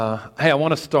Hey, I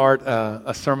want to start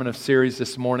a sermon of series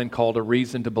this morning called A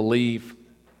Reason to Believe.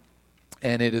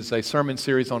 And it is a sermon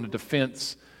series on the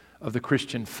defense of the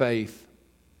Christian faith.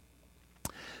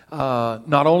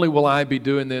 Not only will I be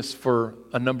doing this for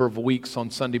a number of weeks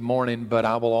on Sunday morning, but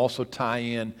I will also tie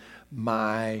in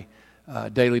my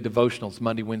daily devotionals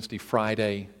Monday, Wednesday,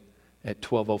 Friday at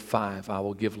 12:05. I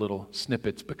will give little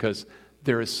snippets because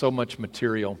there is so much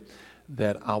material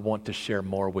that I want to share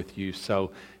more with you.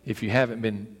 So if you haven't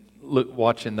been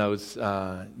watching those,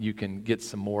 you can get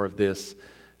some more of this,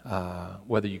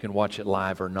 whether you can watch it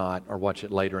live or not, or watch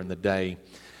it later in the day.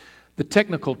 The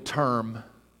technical term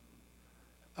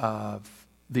of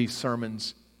these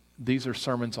sermons, these are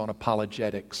sermons on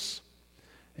apologetics.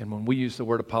 And when we use the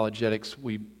word apologetics,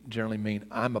 we generally mean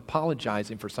I'm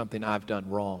apologizing for something I've done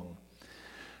wrong.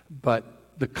 But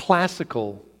the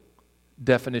classical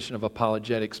definition of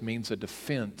apologetics means a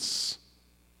defense,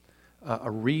 a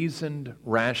reasoned,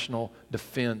 rational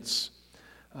defense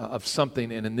of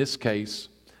something, and in this case,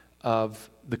 of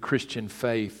the Christian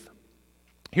faith.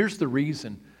 Here's the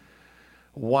reason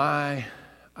why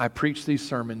I preach these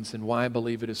sermons and why I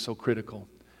believe it is so critical.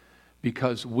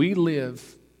 Because we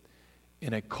live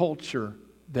in a culture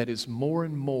that is more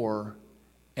and more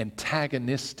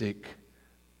antagonistic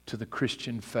to the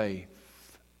Christian faith.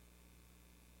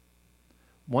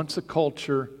 Once a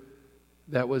culture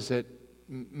that was at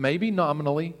maybe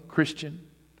nominally Christian,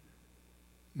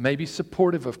 maybe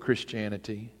supportive of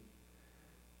Christianity,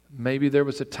 maybe there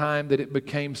was a time that it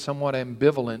became somewhat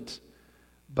ambivalent,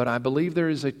 but I believe there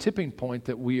is a tipping point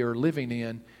that we are living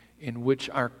in which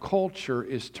our culture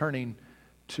is turning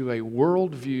to a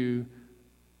worldview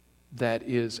that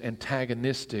is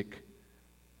antagonistic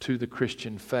to the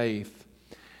Christian faith.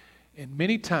 And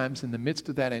many times in the midst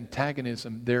of that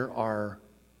antagonism, there are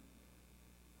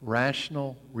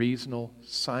rational, reasonable,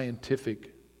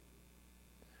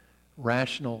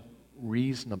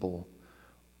 reasonable,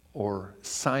 or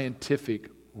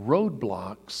scientific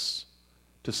roadblocks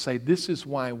to say this is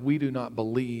why we do not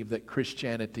believe that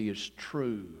Christianity is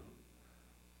true.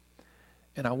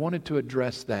 And I wanted to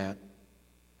address that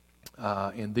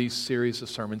in these series of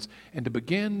sermons, and to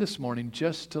begin this morning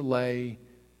just to lay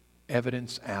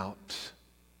evidence out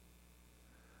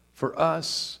for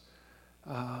us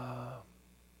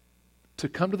to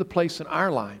come to the place in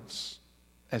our lives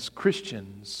as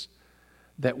Christians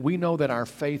that we know that our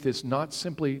faith is not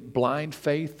simply blind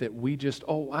faith, that we just,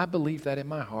 I believe that in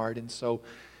my heart, and so,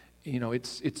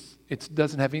 it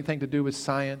doesn't have anything to do with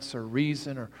science or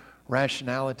reason or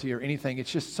rationality or anything.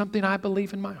 It's just something I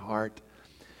believe in my heart.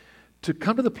 To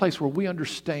come to the place where we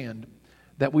understand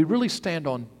that we really stand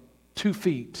on 2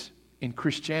 feet in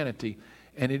Christianity,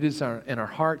 and it is in our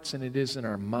hearts and it is in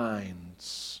our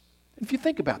minds. If you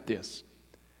think about this,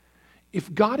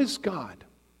 if God is God,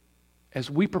 as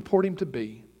we purport Him to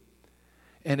be,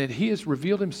 and that He has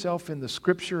revealed Himself in the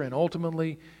Scripture and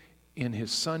ultimately in His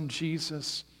Son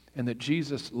Jesus, and that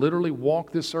Jesus literally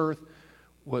walked this earth,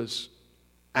 was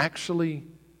actually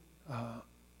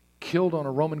killed on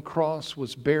a Roman cross,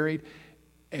 was buried,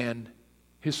 and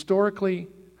historically,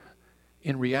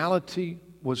 in reality,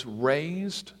 was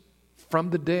raised from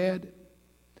the dead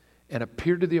and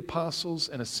appeared to the apostles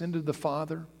and ascended to the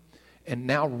Father, and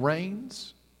now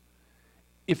reigns.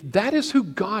 If that is who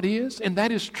God is, and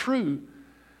that is true,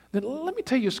 then let me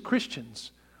tell you as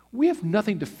Christians, we have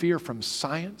nothing to fear from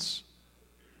science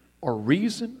or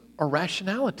reason or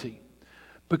rationality,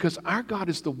 because our God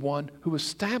is the one who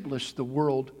established the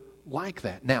world like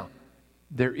that. Now,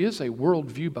 there is a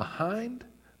worldview behind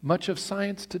much of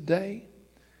science today,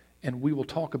 and we will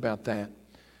talk about that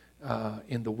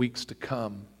in the weeks to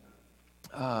come.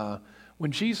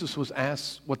 When Jesus was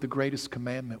asked what the greatest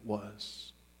commandment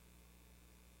was,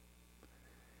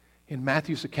 in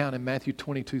Matthew's account, in Matthew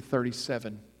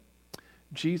 22:37,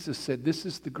 Jesus said, "This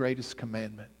is the greatest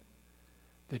commandment,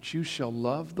 that you shall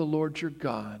love the Lord your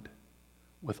God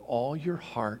with all your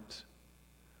heart,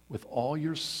 with all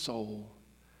your soul,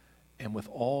 and with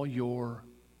all your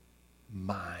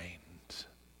mind."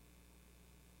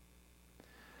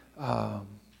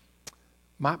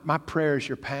 My prayer as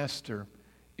your pastor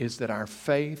is that our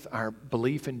faith, our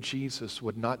belief in Jesus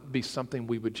would not be something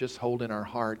we would just hold in our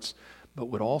hearts, but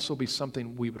would also be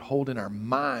something we would hold in our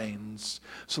minds,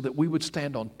 so that we would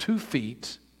stand on 2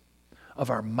 feet of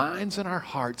our minds and our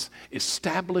hearts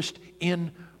established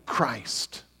in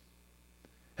Christ.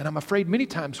 And I'm afraid many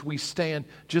times we stand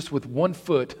just with 1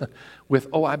 foot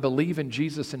with, I believe in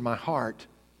Jesus in my heart,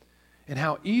 and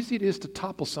how easy it is to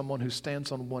topple someone who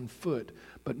stands on 1 foot,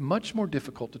 but much more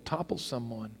difficult to topple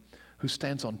someone who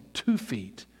stands on 2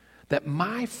 feet, that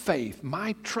my faith,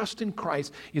 my trust in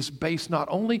Christ is based not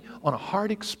only on a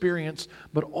heart experience,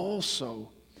 but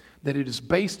also that it is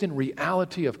based in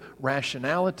reality of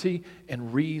rationality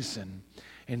and reason.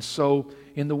 And so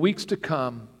in the weeks to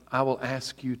come, I will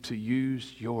ask you to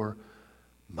use your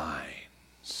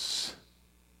minds.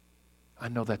 I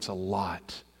know that's a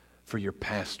lot for your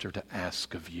pastor to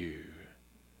ask of you.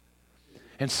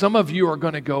 And some of you are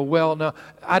going to go, well, no,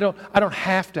 I don't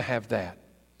have to have that.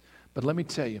 But let me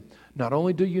tell you, not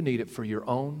only do you need it for your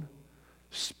own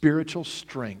spiritual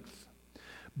strength,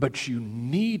 but you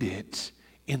need it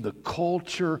in the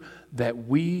culture that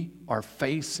we are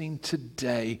facing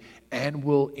today, and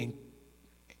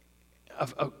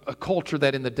a culture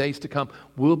that in the days to come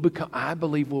will become, I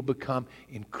believe, will become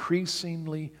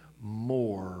increasingly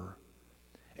more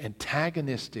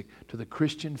antagonistic to the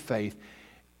Christian faith,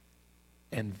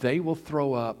 and they will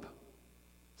throw up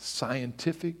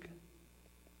scientific,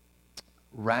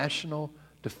 rational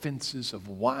defenses of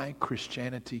why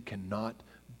Christianity cannot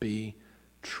be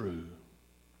true.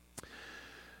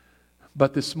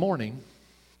 But this morning,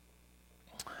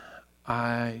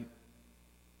 I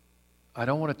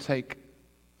don't want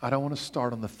to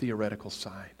start on the theoretical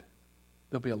side.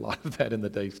 There'll be a lot of that in the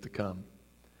days to come.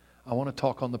 I want to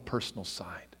talk on the personal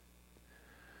side,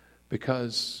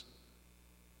 because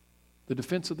the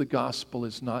defense of the gospel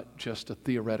is not just a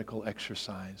theoretical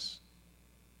exercise,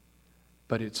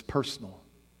 but it's personal.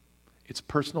 It's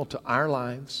personal to our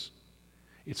lives.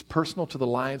 It's personal to the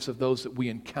lives of those that we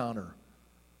encounter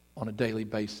on a daily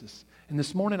basis. And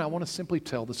this morning I want to simply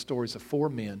tell the stories of 4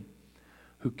 men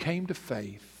who came to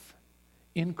faith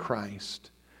in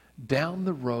Christ down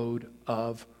the road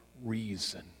of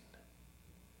reason.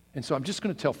 And so I'm just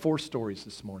going to tell 4 stories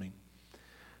this morning.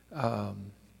 It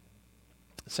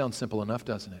sounds simple enough,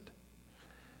 doesn't it?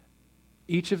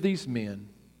 Each of these men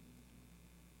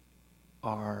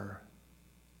are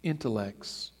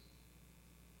intellects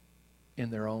in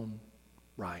their own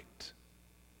right.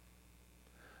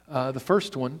 The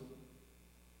first one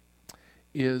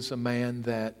is a man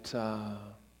that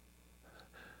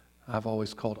I've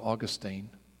always called Augustine,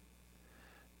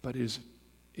 but it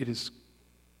is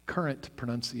current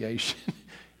pronunciation.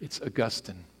 It's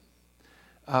Augustine.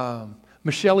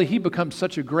 Michelle, he becomes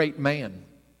such a great man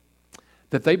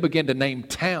that they begin to name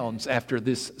towns after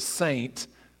this saint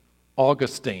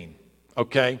Augustine,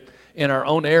 okay? In our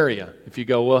own area. If you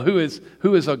go, well, who is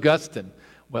Augustine?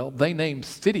 Well, they name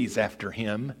cities after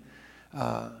him.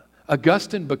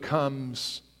 Augustine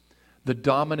becomes the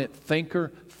dominant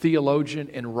thinker, theologian,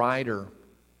 and writer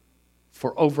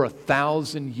for over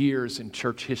 1,000 years in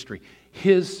church history.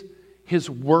 His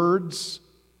words,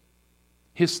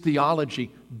 his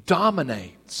theology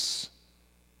dominates.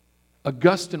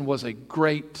 Augustine was a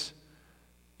great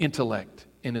intellect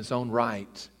in his own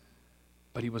right,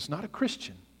 but he was not a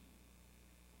Christian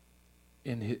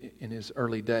in his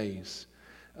early days.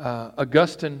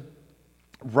 Augustine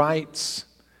writes,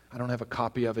 I don't have a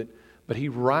copy of it, but he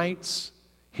writes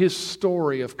his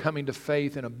story of coming to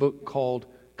faith in a book called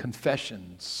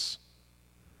Confessions.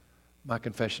 My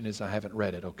confession is I haven't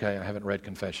read it, okay? I haven't read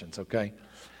Confessions, okay?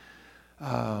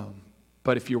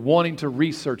 But if you're wanting to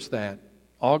research that,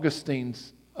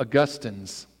 Augustine's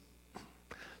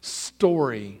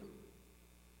story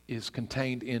is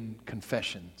contained in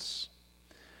Confessions,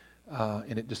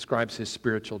 and it describes his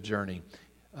spiritual journey.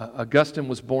 Augustine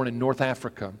was born in North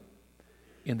Africa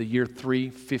in the year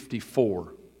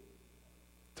 354.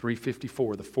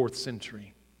 354, the 4th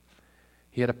century.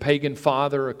 He had a pagan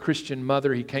father, a Christian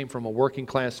mother. He came from a working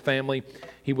class family.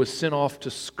 He was sent off to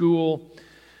school.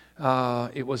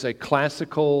 It was a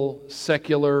classical,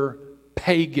 secular,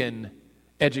 pagan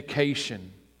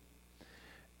education.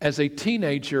 As a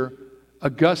teenager,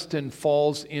 Augustine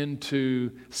falls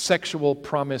into sexual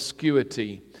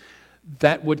promiscuity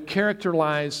that would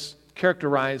characterize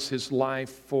his life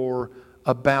for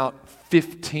about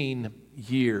 15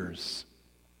 years.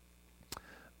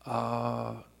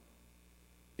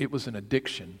 It was an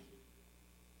addiction.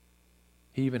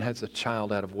 He even has a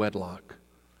child out of wedlock.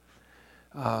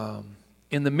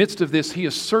 In the midst of this, he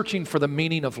is searching for the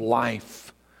meaning of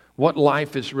life, what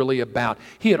life is really about.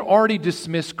 He had already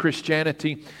dismissed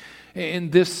Christianity. In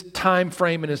this time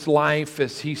frame in his life,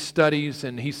 as he studies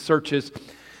and he searches,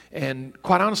 and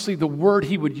quite honestly, the word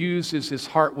he would use is his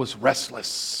heart was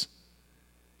restless.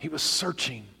 He was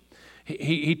searching.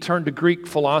 He turned to Greek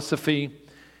philosophy.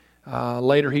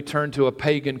 Later he turned to a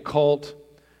pagan cult.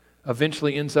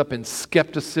 Eventually ends up in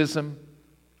skepticism.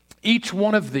 Each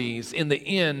one of these, in the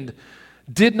end,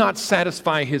 did not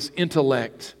satisfy his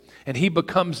intellect, and he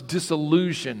becomes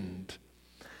disillusioned.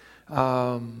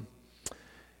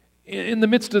 In the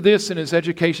midst of this, in his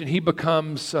education, he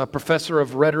becomes a professor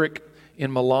of rhetoric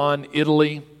in Milan,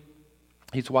 Italy.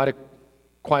 He's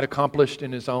quite accomplished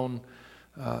in his own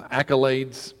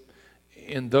accolades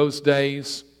in those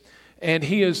days. And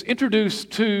he is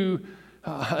introduced to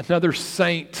another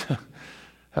saint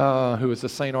who was a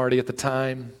saint already at the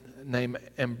time, named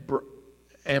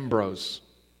Ambrose.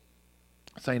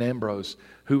 St. Ambrose,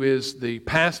 who is the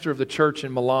pastor of the church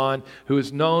in Milan, who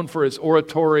is known for his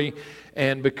oratory.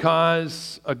 And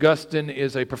because Augustine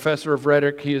is a professor of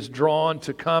rhetoric, he is drawn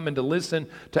to come and to listen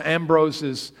to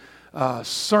Ambrose's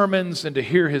sermons and to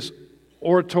hear his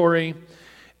oratory.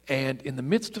 And in the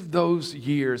midst of those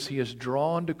years, he is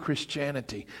drawn to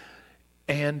Christianity.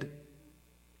 And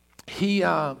he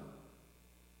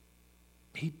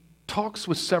talks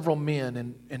with several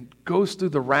men and goes through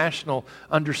the rational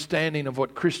understanding of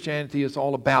what Christianity is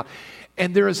all about.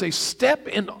 And there is a step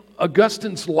in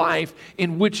Augustine's life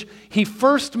in which he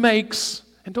first makes,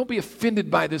 and don't be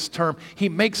offended by this term, he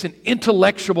makes an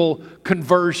intellectual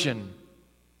conversion.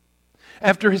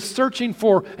 After his searching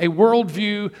for a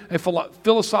worldview, a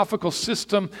philosophical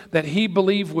system that he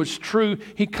believed was true,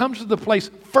 he comes to the place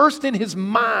first in his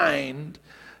mind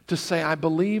to say, I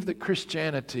believe that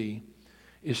Christianity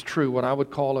is true, what I would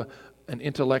call an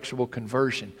intellectual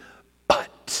conversion.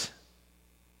 But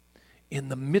in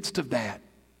the midst of that,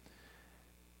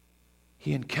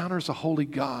 he encounters a holy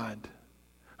God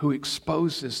who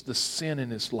exposes the sin in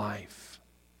his life.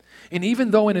 And even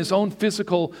though in his own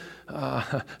physical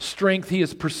strength he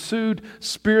has pursued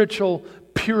spiritual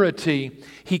purity,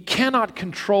 he cannot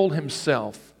control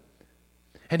himself.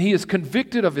 And he is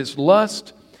convicted of his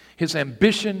lust, his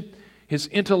ambition, his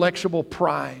intellectual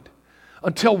pride.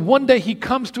 Until one day he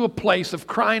comes to a place of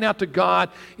crying out to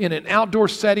God in an outdoor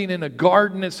setting, in a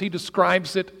garden as he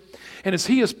describes it. And as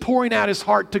he is pouring out his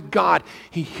heart to God,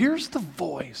 he hears the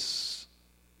voice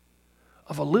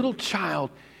of a little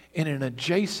child in an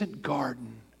adjacent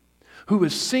garden who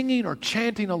is singing or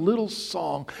chanting a little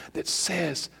song that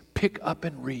says, pick up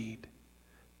and read,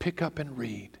 pick up and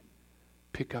read,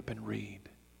 pick up and read.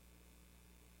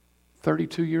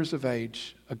 32 years of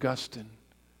age, Augustine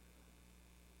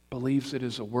believes it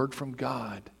is a word from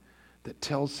God that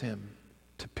tells him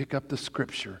to pick up the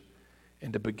Scripture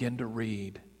and to begin to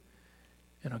read.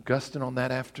 And Augustine on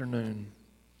that afternoon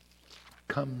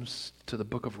comes to the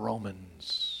book of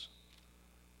Romans.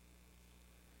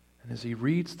 And as he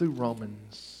reads through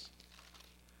Romans,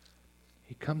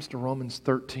 he comes to Romans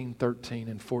 13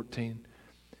 and 14.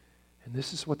 And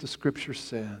this is what the Scripture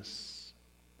says.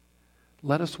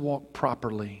 Let us walk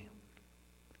properly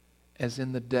as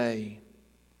in the day,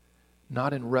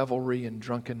 not in revelry and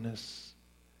drunkenness,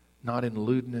 not in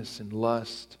lewdness and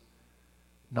lust,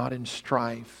 not in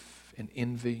strife and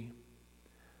envy,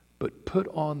 but put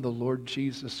on the Lord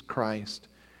Jesus Christ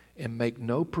and make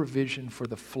no provision for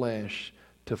the flesh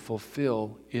to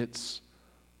fulfill its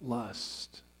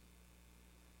lust.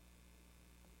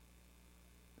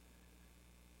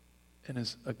 And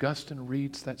as Augustine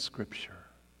reads that scripture,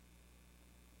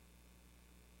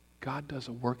 God does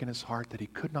a work in his heart that he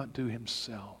could not do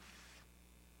himself.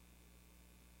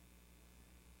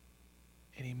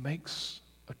 And he makes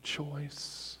a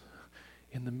choice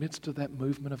in the midst of that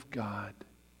movement of God.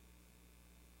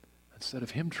 Instead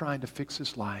of him trying to fix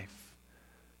his life,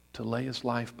 to lay his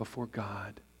life before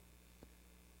God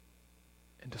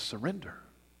and to surrender.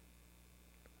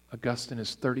 Augustine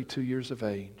is 32 years of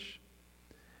age.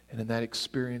 And in that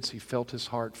experience, he felt his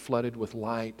heart flooded with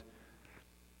light.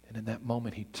 And in that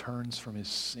moment, he turns from his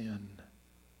sin.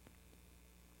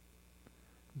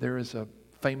 There is a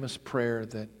famous prayer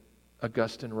that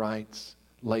Augustine writes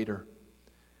later.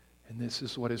 And this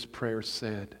is what his prayer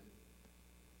said.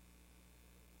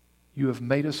 You have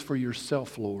made us for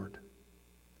yourself, Lord,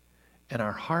 and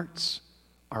our hearts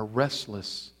are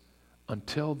restless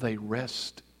until they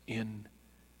rest in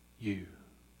you.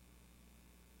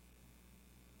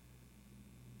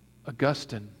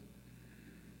 Augustine,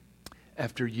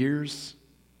 after years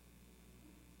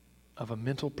of a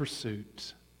mental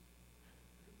pursuit,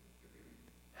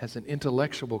 has an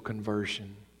intellectual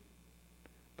conversion,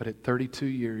 but at 32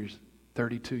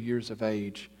 years of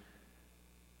age,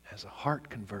 has a heart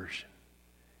conversion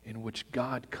in which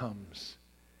God comes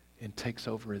and takes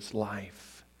over his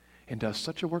life and does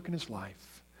such a work in his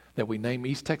life that we name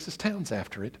East Texas towns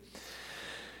after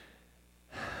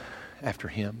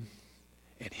him.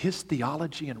 And his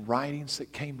theology and writings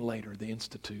that came later, the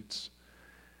Institutes,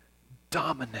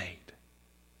 dominate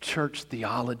church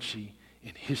theology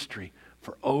in history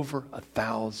for over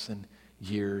 1,000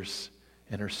 years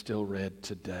and are still read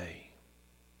today.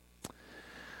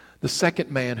 The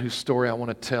second man whose story I want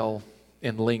to tell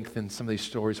in length, and some of these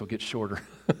stories will get shorter.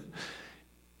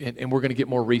 and we're going to get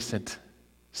more recent.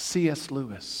 C.S.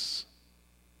 Lewis.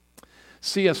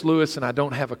 C.S. Lewis, and I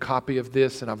don't have a copy of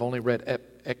this, and I've only read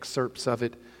excerpts of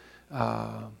it.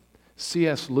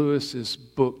 C.S. Lewis's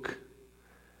book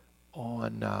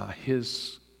on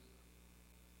his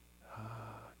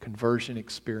conversion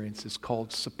experience is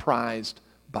called Surprised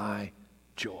by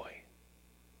Joy.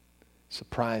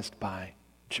 Surprised by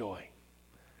Joy.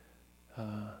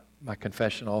 My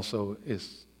confession also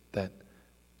is that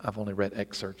I've only read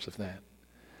excerpts of that.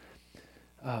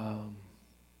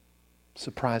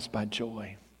 Surprised by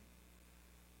Joy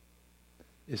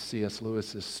is C.S.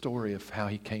 Lewis's story of how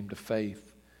he came to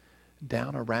faith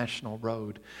down a rational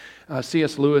road.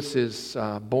 C.S. Lewis is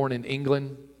born in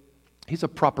England. He's a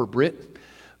proper Brit,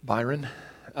 Byron,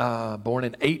 born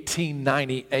in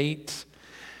 1898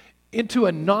 into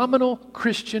a nominal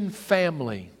Christian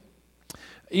family.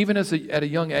 Even at a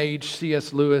young age,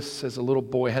 C.S. Lewis, as a little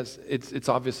boy, it's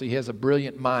obviously he has a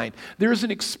brilliant mind. There is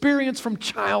an experience from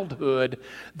childhood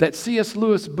that C.S.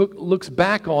 Lewis looks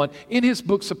back on in his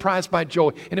book, Surprised by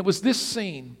Joy. And it was this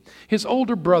scene. His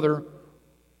older brother,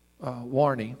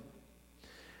 Warnie,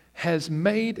 has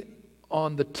made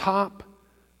on the top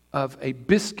of a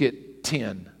biscuit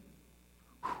tin,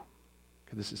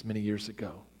 this is many years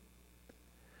ago,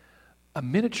 a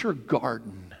miniature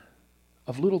garden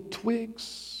of little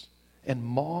twigs and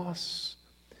moss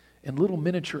and little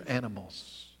miniature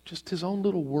animals. Just his own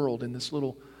little world on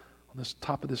this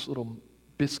top of this little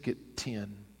biscuit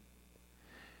tin.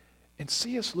 And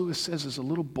C.S. Lewis says as a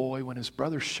little boy, when his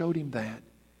brother showed him that,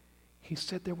 he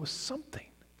said there was something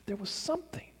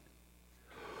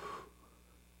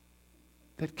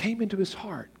that came into his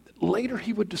heart that later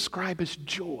he would describe as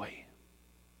joy,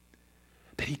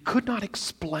 that he could not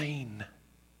explain.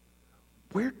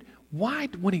 Why,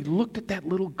 when he looked at that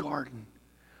little garden,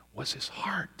 was his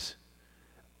heart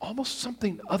almost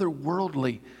something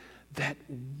otherworldly that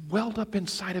welled up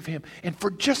inside of him? And for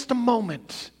just a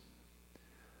moment,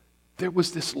 there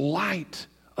was this light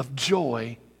of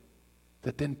joy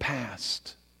that then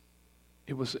passed.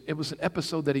 It was an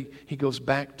episode that he goes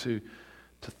back to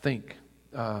think.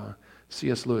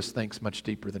 C.S. Lewis thinks much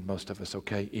deeper than most of us,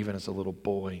 okay, even as a little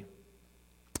boy.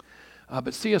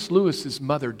 But C.S. Lewis's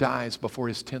mother dies before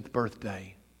his 10th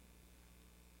birthday.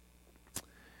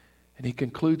 And he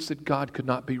concludes that God could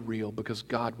not be real because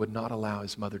God would not allow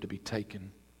his mother to be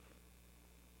taken.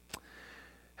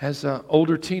 As an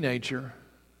older teenager,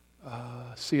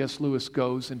 C.S. Lewis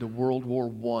goes into World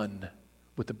War I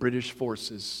with the British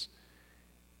forces,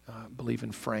 I believe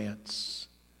in France.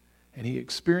 And he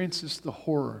experiences the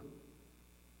horror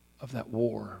of that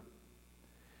war.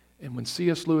 And when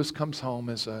C.S. Lewis comes home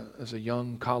as a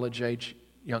young college-age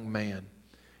young man,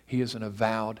 he is an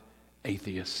avowed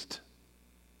atheist.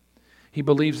 He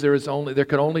believes there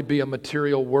could only be a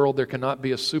material world. There cannot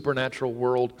be a supernatural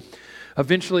world.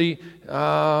 Eventually,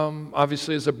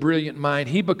 obviously as a brilliant mind,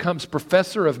 he becomes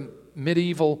professor of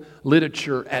medieval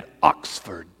literature at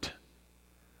Oxford,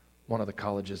 one of the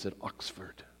colleges at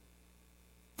Oxford.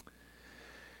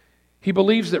 He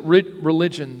believes that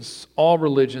all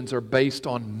religions are based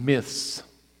on myths.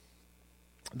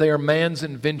 They are man's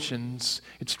inventions.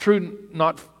 It's true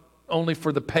not only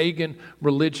for the pagan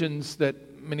religions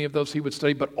that many of those he would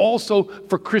study, but also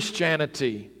for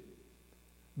Christianity,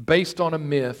 based on a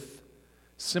myth,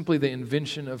 simply the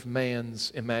invention of man's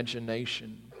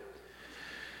imagination.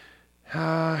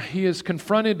 He is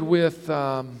confronted with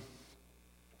other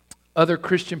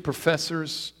Christian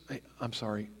professors,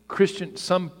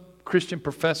 some Christian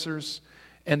professors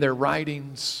and their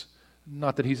writings.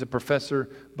 Not that he's a professor,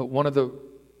 but one of the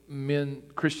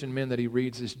Christian men that he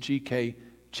reads is G.K.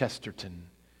 Chesterton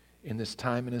in this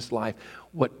time in his life.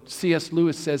 What C.S.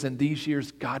 Lewis says, in these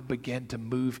years, God began to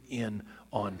move in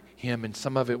on him, and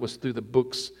some of it was through the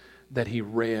books that he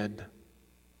read.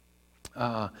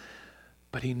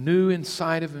 But he knew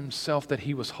inside of himself that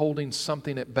he was holding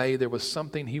something at bay. There was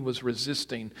something he was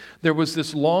resisting. There was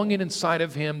this longing inside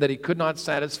of him that he could not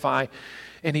satisfy.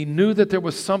 And he knew that there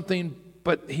was something,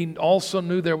 but he also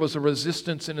knew there was a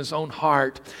resistance in his own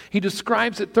heart. He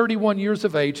describes at 31 years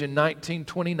of age in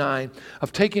 1929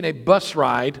 of taking a bus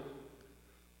ride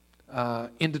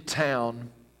into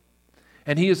town.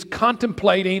 And he is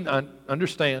contemplating,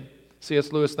 understand,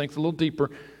 C.S. Lewis thinks a little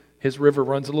deeper. His river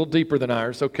runs a little deeper than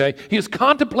ours, okay? He is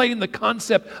contemplating the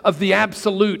concept of the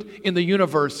absolute in the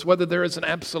universe, whether there is an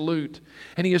absolute.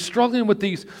 And he is struggling with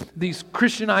these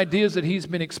Christian ideas that he's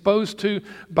been exposed to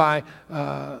by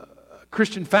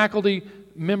Christian faculty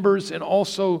members and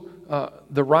also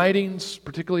the writings,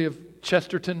 particularly of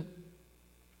Chesterton.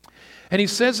 And he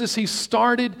says as he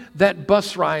started that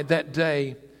bus ride that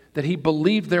day that he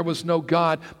believed there was no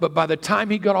God, but by the time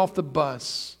he got off the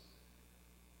bus,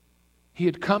 he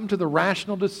had come to the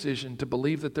rational decision to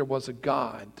believe that there was a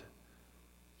God.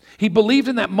 He believed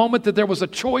in that moment that there was a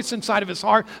choice inside of his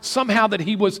heart, somehow that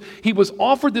he was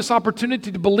offered this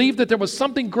opportunity to believe that there was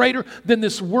something greater than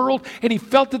this world, and he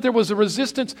felt that there was a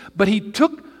resistance, but he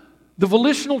took the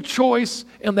volitional choice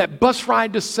in that bus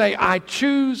ride to say, I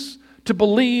choose to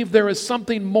believe there is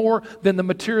something more than the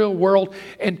material world.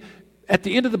 And at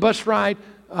the end of the bus ride,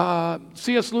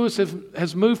 C.S. Lewis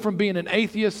has moved from being an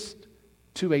atheist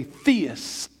to a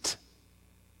theist,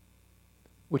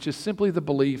 which is simply the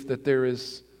belief that there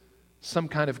is some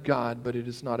kind of God, but it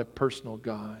is not a personal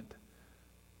God.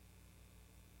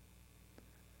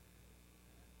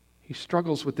 He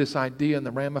struggles with this idea and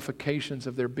the ramifications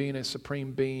of there being a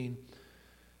supreme being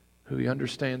who he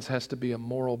understands has to be a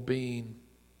moral being.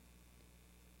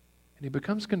 And he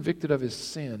becomes convicted of his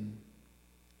sin,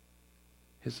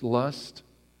 his lust,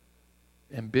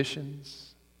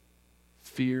 ambitions,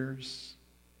 fears,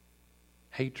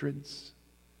 hatreds.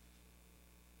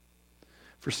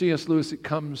 For C.S. Lewis, it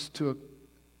comes to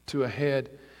a head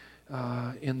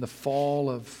in the fall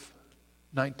of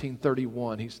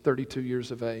 1931. He's 32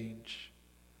 years of age.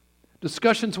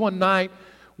 Discussions one night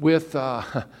with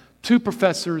two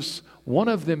professors, one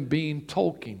of them being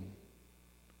Tolkien,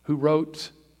 who wrote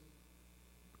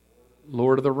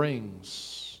Lord of the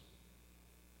Rings.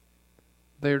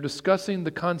 They are discussing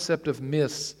the concept of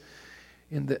myths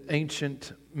in the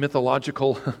ancient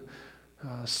mythological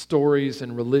stories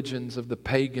and religions of the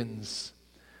pagans.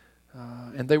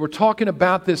 And they were talking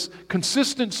about this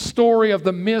consistent story of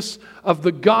the myths of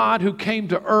the God who came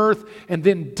to earth and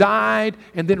then died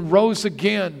and then rose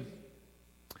again.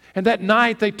 And that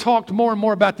night they talked more and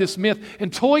more about this myth.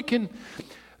 And Tolkien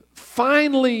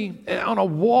finally, on a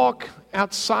walk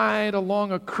outside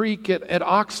along a creek at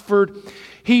Oxford,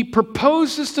 he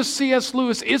proposes to C.S.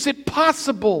 Lewis, is it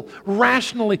possible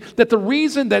rationally that the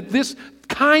reason that this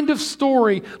kind of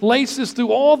story laces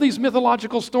through all these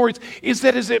mythological stories is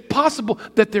it possible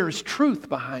that there is truth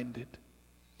behind it?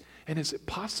 And is it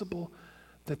possible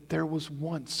that there was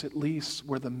once at least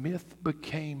where the myth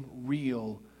became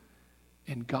real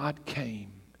and God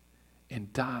came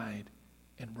and died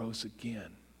and rose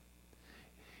again?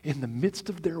 In the midst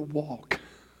of their walk,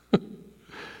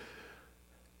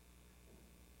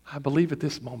 I believe at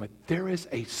this moment there is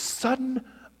a sudden,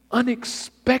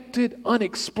 unexpected,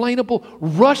 unexplainable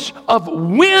rush of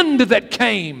wind that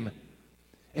came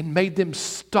and made them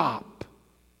stop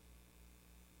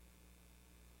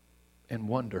and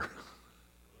wonder.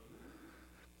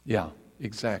 Yeah,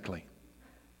 exactly.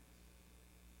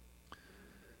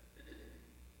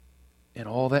 And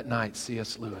all that night,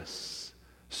 C.S. Lewis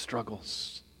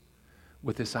struggles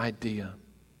with this idea.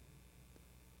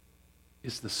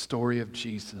 Is the story of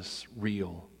Jesus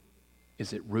real?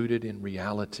 Is it rooted in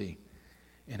reality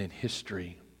and in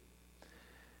history?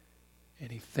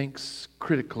 And he thinks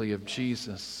critically of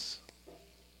Jesus.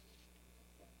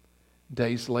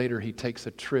 Days later, he takes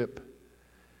a trip,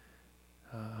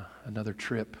 another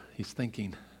trip. He's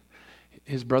thinking.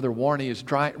 His brother Warnie is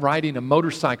driving a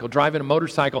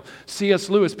motorcycle. C.S.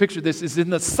 Lewis, picture this, is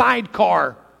in the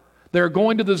sidecar. They're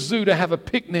going to the zoo to have a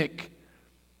picnic.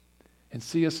 And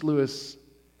C.S. Lewis,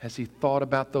 as he thought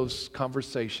about those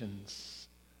conversations,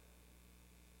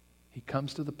 he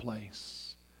comes to the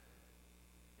place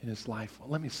in his life. Well,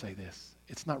 let me say this.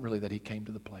 It's not really that he came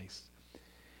to the place.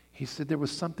 He said there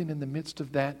was something in the midst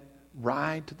of that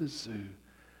ride to the zoo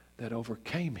that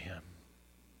overcame him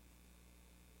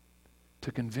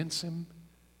to convince him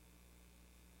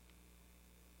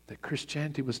that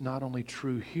Christianity was not only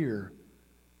true here,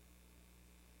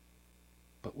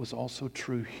 but was also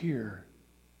true here.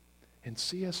 And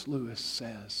C.S. Lewis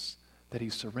says that he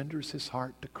surrenders his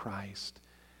heart to Christ.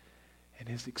 And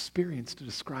his experience to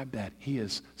describe that, he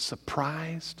is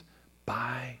surprised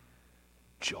by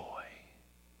joy.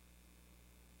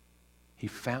 He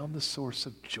found the source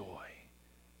of joy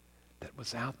that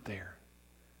was out there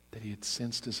that he had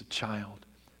sensed as a child.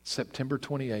 September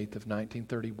 28th of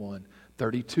 1931,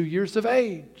 32 years of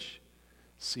age,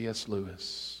 C.S.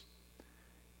 Lewis.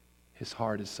 His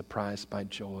heart is surprised by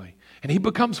joy. And he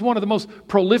becomes one of the most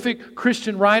prolific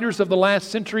Christian writers of the last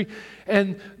century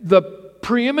and the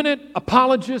preeminent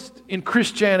apologist in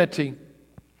Christianity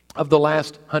of the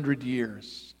last 100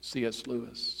 years, C.S.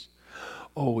 Lewis.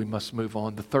 Oh, we must move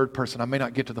on. The third person, I may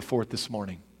not get to the fourth this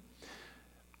morning.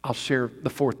 I'll share the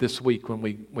fourth this week when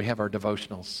we have our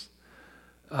devotionals.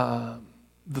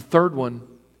 The third one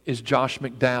is Josh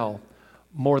McDowell,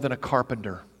 More Than a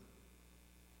Carpenter.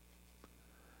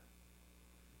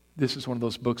 This is one of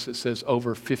those books that says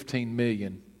over 15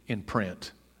 million in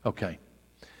print. Okay.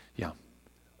 Yeah.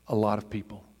 A lot of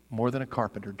people. More than a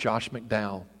carpenter. Josh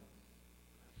McDowell.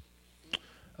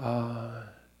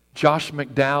 Josh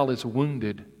McDowell is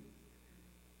wounded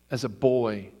as a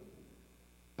boy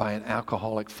by an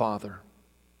alcoholic father.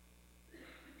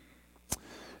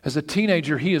 As a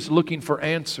teenager, he is looking for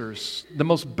answers.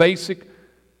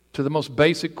 To the most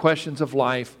basic questions of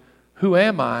life. Who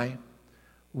am I?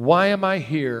 Why am I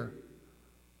here?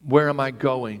 Where am I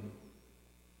going?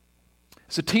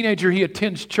 As a teenager, he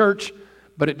attends church,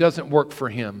 but it doesn't work for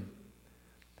him.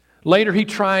 Later, he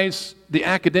tries the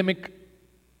academic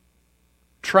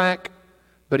track,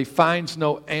 but he finds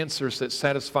no answers that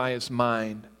satisfy his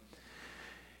mind.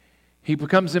 He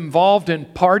becomes involved in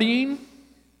partying,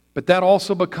 but that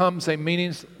also becomes a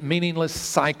meaningless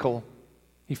cycle.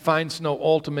 He finds no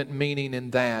ultimate meaning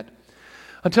in that.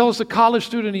 Until as a college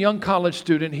student, a young college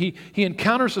student, he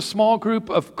encounters a small group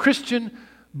of Christian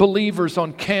believers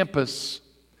on campus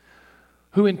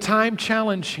who in time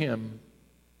challenge him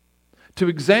to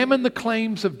examine the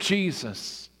claims of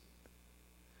Jesus,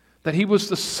 that he was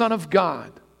the Son of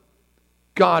God,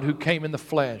 God who came in the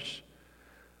flesh,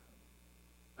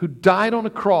 who died on a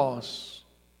cross,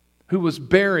 who was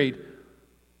buried,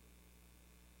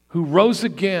 who rose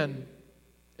again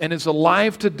and is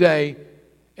alive today,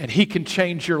 and he can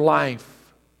change your life.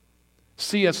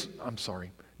 Josh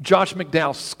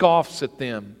McDowell scoffs at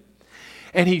them,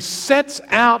 and he sets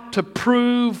out to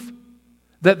prove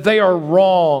that they are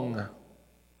wrong.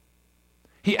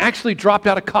 He actually dropped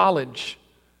out of college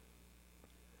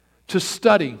to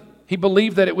study. He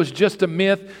believed that it was just a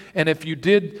myth, and if you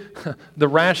did the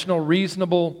rational, reasoned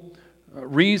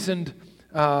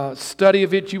study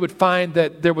of it, you would find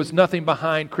that there was nothing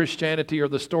behind Christianity or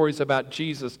the stories about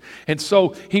Jesus. And so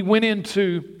he went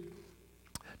into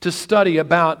to study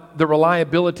about the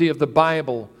reliability of the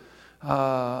Bible,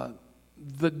 the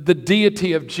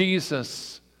deity of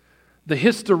Jesus, the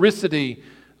historicity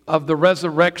of the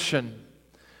resurrection,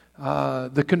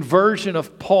 the conversion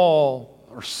of Paul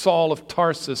or Saul of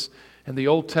Tarsus, and the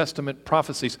Old Testament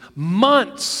prophecies.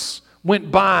 Months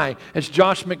went by as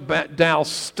Josh McDowell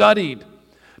studied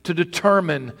to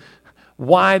determine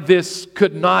why this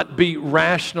could not be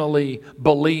rationally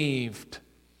believed,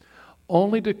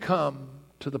 only to come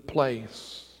to the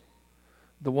place,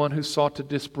 the one who sought to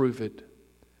disprove it,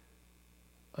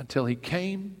 until he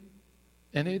came,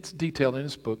 and it's detailed in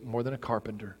his book, More Than a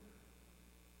Carpenter,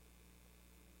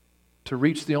 to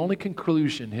reach the only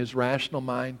conclusion his rational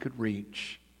mind could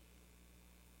reach,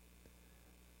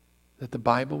 that the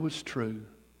Bible was true,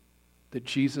 that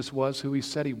Jesus was who he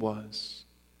said he was.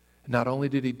 Not only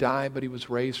did he die, but he was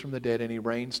raised from the dead, and he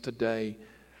reigns today.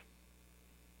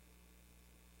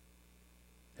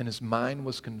 And his mind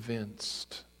was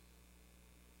convinced.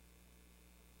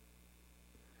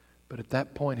 But at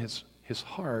that point, his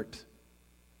heart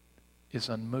is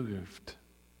unmoved,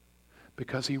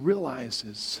 because he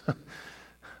realizes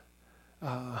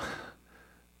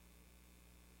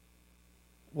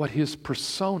what his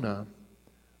persona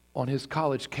on his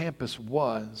college campus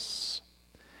was,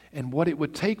 and what it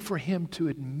would take for him to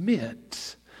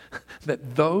admit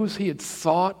that those he had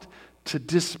sought to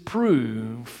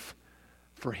disprove,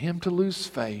 for him to lose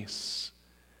face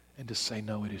and to say,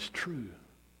 no, it is true.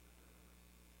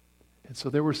 And so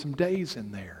there were some days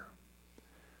in there.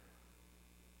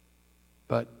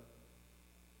 But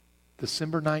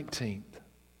December 19th,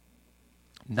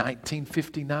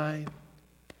 1959,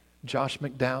 Josh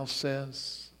McDowell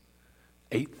says,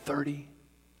 8:30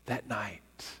 that night,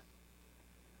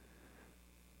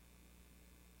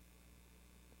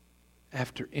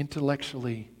 after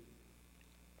intellectually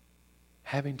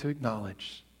having to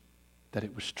acknowledge that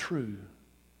it was true,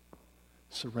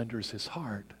 surrenders his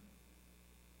heart,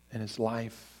 and his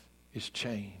life is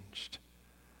changed.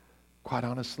 Quite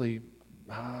honestly,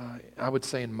 I would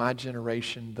say in my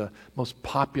generation, the most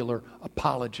popular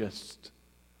apologist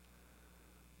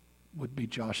would be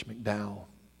Josh McDowell.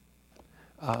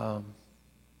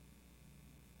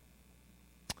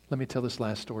 Let me tell this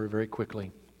last story very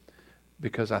quickly,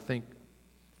 because I think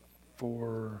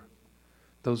for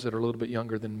those that are a little bit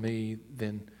younger than me,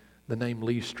 then the name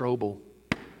Lee Strobel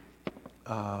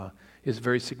is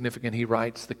very significant. He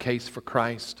writes The Case for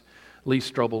Christ. Lee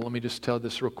Strobel, let me just tell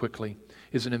this real quickly,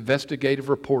 is an investigative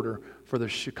reporter for the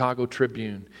Chicago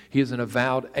Tribune. He is an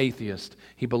avowed atheist.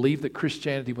 He believed that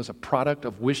Christianity was a product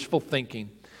of wishful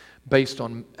thinking based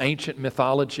on ancient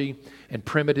mythology and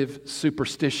primitive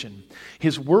superstition.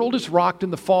 His world is rocked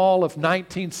in the fall of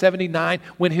 1979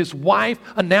 when his wife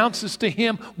announces to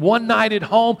him one night at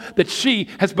home that she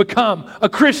has become a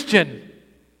Christian.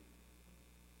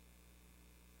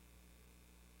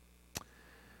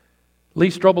 Lee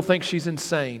Strobel thinks she's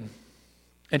insane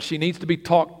and she needs to be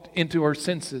talked into her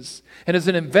senses. And as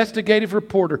an investigative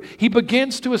reporter, he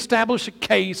begins to establish a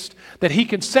case that he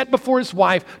can set before his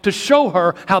wife to show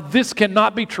her how this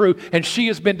cannot be true and she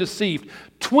has been deceived.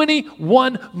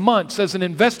 21 months as an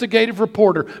investigative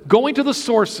reporter, going to the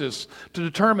sources to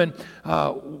determine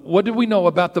what do we know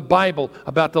about the Bible,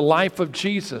 about the life of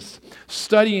Jesus,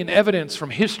 studying evidence from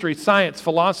history, science,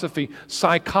 philosophy,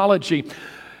 psychology,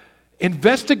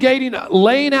 investigating,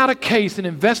 laying out a case, an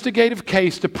investigative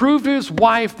case to prove to his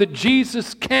wife that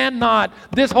Jesus cannot,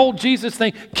 this whole Jesus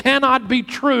thing cannot be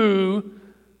true.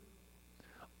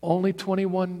 Only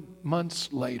 21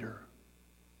 months later,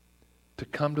 to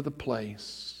come to the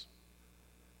place,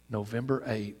 November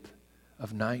 8th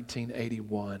of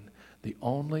 1981, the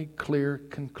only clear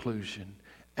conclusion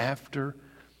after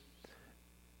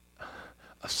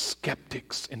a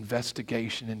skeptic's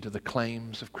investigation into the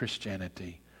claims of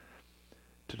Christianity,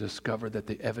 to discover that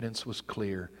the evidence was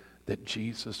clear that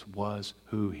Jesus was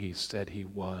who he said he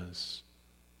was.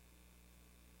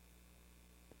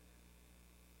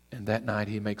 And that night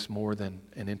he makes more than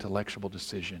an intellectual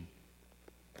decision.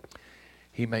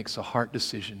 He makes a heart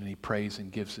decision and he prays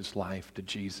and gives his life to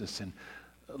Jesus. And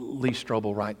Lee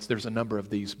Strobel writes, there's a number of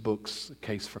these books, A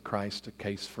Case for Christ, A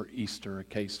Case for Easter, A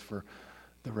Case for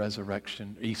the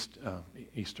Resurrection.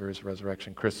 Easter is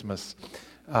resurrection, Christmas.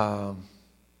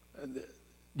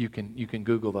 You can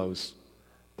Google those.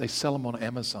 They sell them on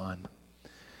Amazon.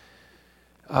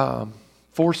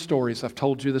 4 stories I've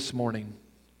told you this morning.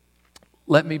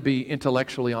 Let me be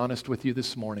intellectually honest with you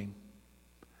this morning.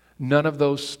 None of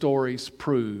those stories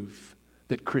prove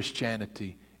that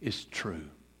Christianity is true.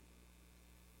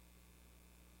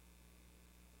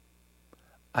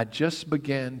 I just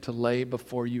began to lay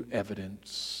before you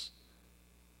evidence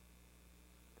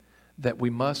that we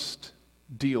must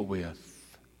deal with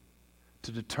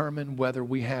to determine whether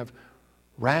we have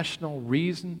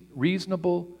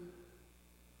reasonable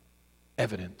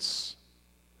evidence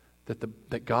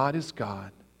that God is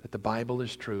God, that the Bible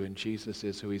is true, and Jesus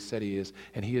is who he said he is,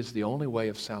 and he is the only way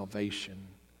of salvation.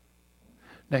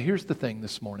 Now here's the thing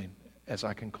this morning as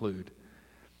I conclude.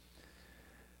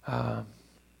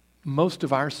 Most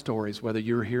of our stories, whether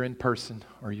you're here in person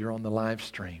or you're on the live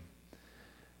stream,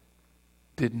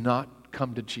 did not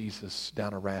come to Jesus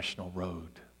down a rational road.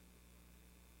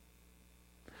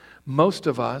 Most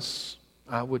of us,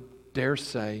 I would dare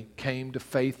say, came to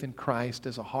faith in Christ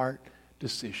as a heart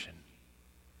decision.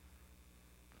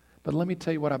 But let me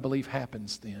tell you what I believe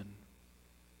happens then.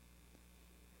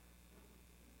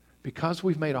 Because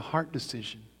we've made a heart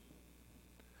decision,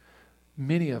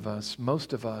 many of us,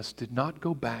 most of us, did not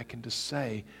go back and to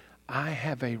say, I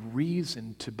have a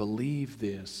reason to believe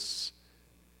this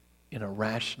in a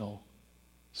rational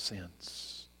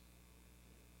sense.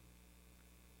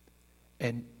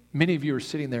 And many of you are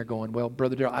sitting there going, well,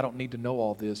 Brother Darrell, I don't need to know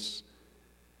all this.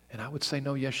 And I would say,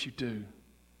 no, yes, you do.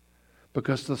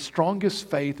 Because the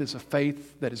strongest faith is a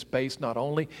faith that is based not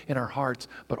only in our hearts,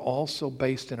 but also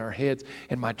based in our heads.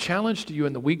 And my challenge to you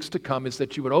in the weeks to come is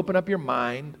that you would open up your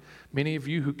mind, many of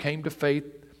you who came to faith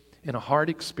in a hard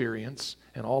experience,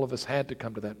 and all of us had to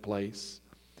come to that place,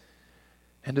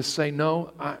 and to say,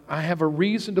 no, I have a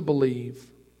reason to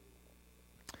believe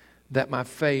that my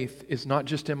faith is not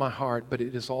just in my heart, but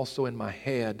it is also in my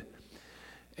head.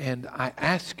 And I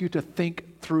ask you to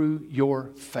think through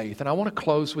your faith. And I want to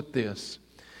close with this.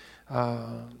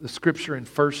 The scripture in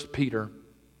 1 Peter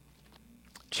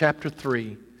chapter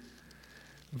 3,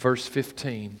 verse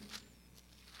 15.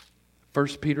 1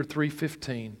 Peter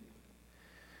 3:15.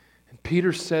 And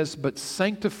Peter says, but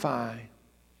sanctify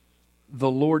the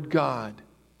Lord God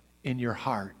in your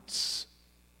hearts.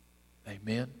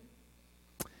 Amen.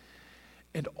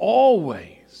 And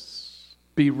always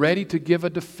be ready to give a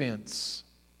defense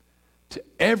to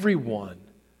everyone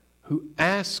who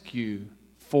asks you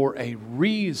for a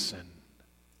reason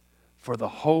for the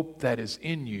hope that is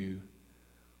in you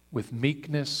with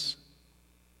meekness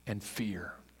and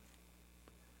fear.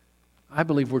 I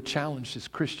believe we're challenged as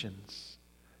Christians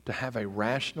to have a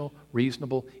rational,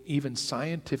 reasonable, even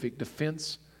scientific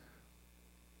defense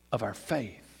of our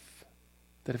faith.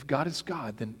 That if God is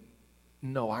God, then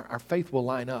no, our faith will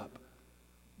line up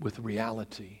with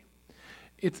reality.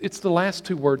 It's the last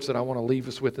 2 words that I want to leave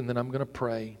us with, and then I'm going to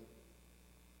pray.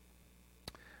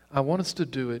 I want us to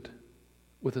do it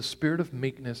with a spirit of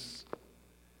meekness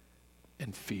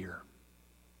and fear.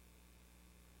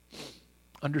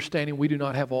 Understanding we do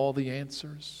not have all the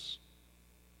answers.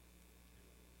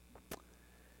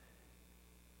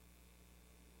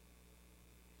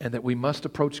 And that we must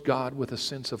approach God with a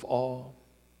sense of awe.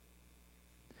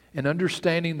 And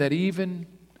understanding that even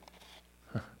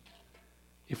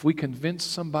if we convince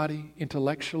somebody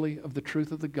intellectually of the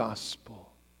truth of the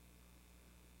gospel,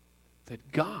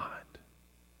 that God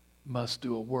must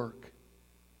do a work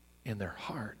in their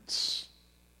hearts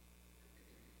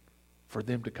for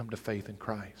them to come to faith in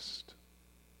Christ.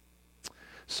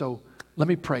 So let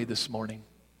me pray this morning.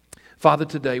 Father,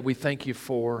 today we thank you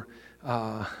for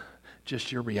just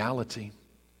your reality.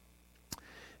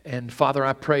 And Father,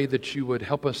 I pray that you would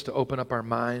help us to open up our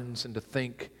minds and to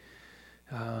think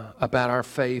about our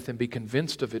faith and be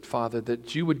convinced of it, Father,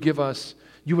 that you would give us,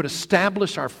 you would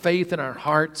establish our faith in our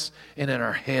hearts and in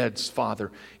our heads,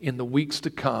 Father, in the weeks to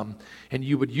come. And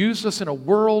you would use us in a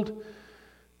world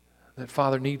that,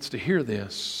 Father, needs to hear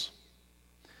this,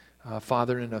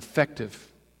 Father, in an effective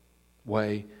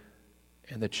way,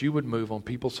 and that you would move on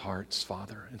people's hearts,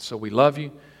 Father. And so we love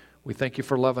you. We thank you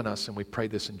for loving us, and we pray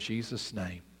this in Jesus'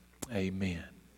 name. Amen.